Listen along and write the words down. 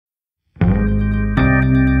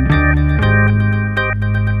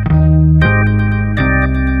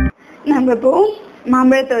நம்ம இப்போ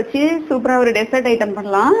மாம்பழத்தை வச்சு சூப்பரா ஒரு டெசர்ட் ஐட்டம்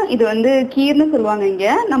பண்ணலாம். இது வந்து கீர்னு சொல்லுவாங்க இங்க,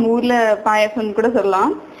 நம்ம ஊர்ல பாயாசம் கூட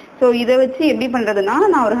சொல்லலாம். ஸோ இதை வச்சு எப்படி பண்றதுன்னா,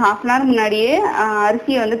 நான் ஒரு 1/2 அன் ஹவர் முன்னாடியே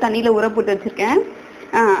அரிசியை வந்து தண்ணியில ஊற போட்டு வச்சிருக்கேன்.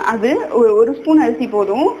 அது ஒரு ஸ்பூன் அரிசி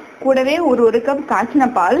போதும். கூடவே ஒரு கப்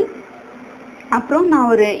காய்ச்சின பால். அப்புறம் நான்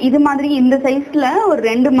ஒரு இது மாதிரி இந்த சைஸ்ல ஒரு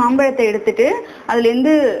 2 மாம்பழத்தை எடுத்துட்டு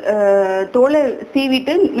அதுலேருந்து தோலை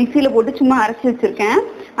சீவிட்டு மிக்சியில போட்டு சும்மா அரைச்சி வச்சிருக்கேன்.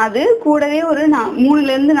 அது கூடவே ஒரு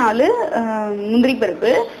 3லேருந்து 4 முந்திரி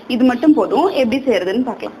பருப்பு. இது மட்டும் போதும். எப்படி செய்யறதுன்னு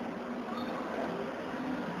பார்க்கலாம்.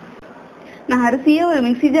 நான் அரிசியை ஒரு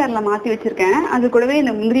மிக்சி ஜார்ல மாற்றி வச்சிருக்கேன். அது கூடவே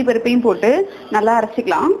இந்த முந்திரி பருப்பையும் போட்டு நல்லா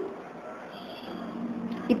அரைச்சிக்கலாம்.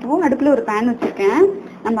 இப்போ அடுப்பில் ஒரு பேன் வச்சிருக்கேன்.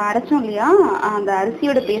 நம்ம அரைச்சோம் இல்லையா, அந்த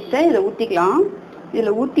அரிசியோட பேஸ்ட்டை இதில் ஊற்றிக்கலாம்.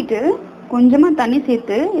 இதில் ஊற்றிட்டு கொஞ்சமாக தண்ணி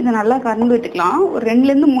சேர்த்து இதை நல்லா கலந்து விட்டுக்கலாம். ஒரு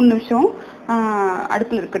 2லேருந்து 3 நிமிஷம்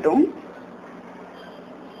அடுப்பில் இருக்கட்டும்.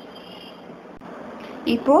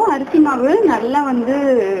 இப்போ அரிசி மாவு நல்லா வந்து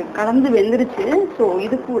கலந்து வெந்துருச்சு. ஸோ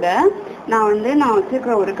இது கூட நான்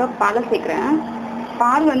வச்சிருக்கிற 1 கப் பாலை சேர்க்குறேன்.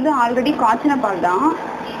 பால் வந்து ஆல்ரெடி காய்ச்சின பால் தான்.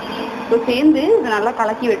 ஸோ சேர்ந்து இதை நல்லா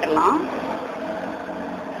கலக்கி விட்டுடலாம்.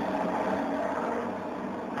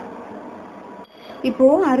 இப்போ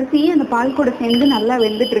அரிசி அந்த பால் கூட சேர்ந்து நல்லா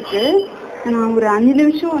வெந்துட்டு இருக்கு. நான் ஒரு 5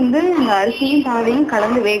 நிமிஷம் வந்து இந்த அரிசியும் பாலையும்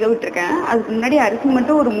கலந்து வேக விட்டுருக்கேன். அதுக்கு முன்னாடி அரிசி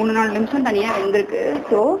மட்டும் ஒரு 3-4 நிமிஷம் தனியாக வெந்திருக்கு.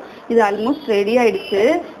 ஸோ இது ஆல்மோஸ்ட் ரெடி ஆயிடுச்சு.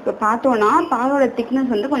 இப்போ பார்த்தோன்னா பாலோட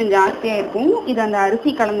திக்னஸ் வந்து கொஞ்சம் ஜாஸ்தியாக இருக்கும். இது அந்த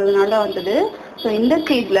அரிசி கலந்ததுனால வந்தது. ஸோ இந்த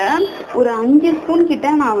ஸ்டேஜில் ஒரு 5 ஸ்பூன்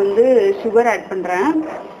கிட்ட நான் வந்து சுகர் ஆட் பண்ணுறேன்.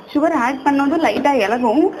 சுகர் ஆட் பண்ணதும் லைட்டாக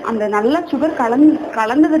இலகும். அந்த நல்லா சுகர்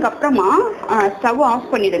கலந்ததுக்கு அப்புறமா ஸ்டவ்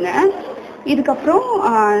ஆஃப் பண்ணிடுங்க. இதுக்கப்புறம்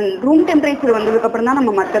ரூம் டெம்பரேச்சர் வந்ததுக்கப்புறம் தான்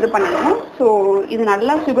நம்ம மற்றது பண்ணணும். ஸோ இது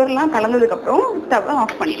நல்லா சுகர்லாம் கலந்ததுக்கப்புறம் ஸ்டவ்வை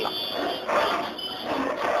ஆஃப் பண்ணிடலாம்.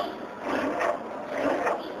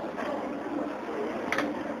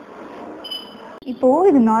 இப்போது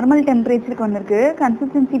இது நார்மல் டெம்பரேச்சருக்கு வந்திருக்கு.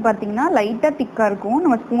 கன்சிஸ்டன்சி பார்த்தீங்கன்னா லைட்டாக திக்காக இருக்கும்,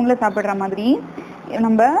 நம்ம ஸ்பூனில் சாப்பிட்ற மாதிரி.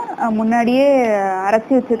 நம்ம முன்னாடியே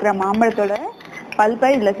அரைச்சி வச்சுருக்கிற மாம்பழத்தோட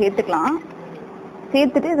பல்ப்பை இதில் சேர்த்துக்கலாம்.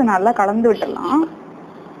 சேர்த்துட்டு இதை நல்லா கலந்து விட்டுடலாம்.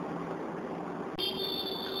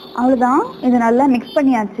 அவ்வளோதான், இது நல்லா மிக்ஸ்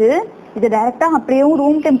பண்ணியாச்சு. இது டைரெக்டாக அப்படியேவும்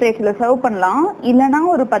ரூம் டெம்பரேச்சரில் சர்வ் பண்ணலாம். இல்லைனா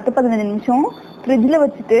ஒரு 10-15 நிமிஷம் ஃப்ரிட்ஜில்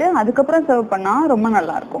வச்சுட்டு அதுக்கப்புறம் சர்வ் பண்ணால் ரொம்ப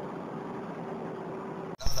நல்லாயிருக்கும்.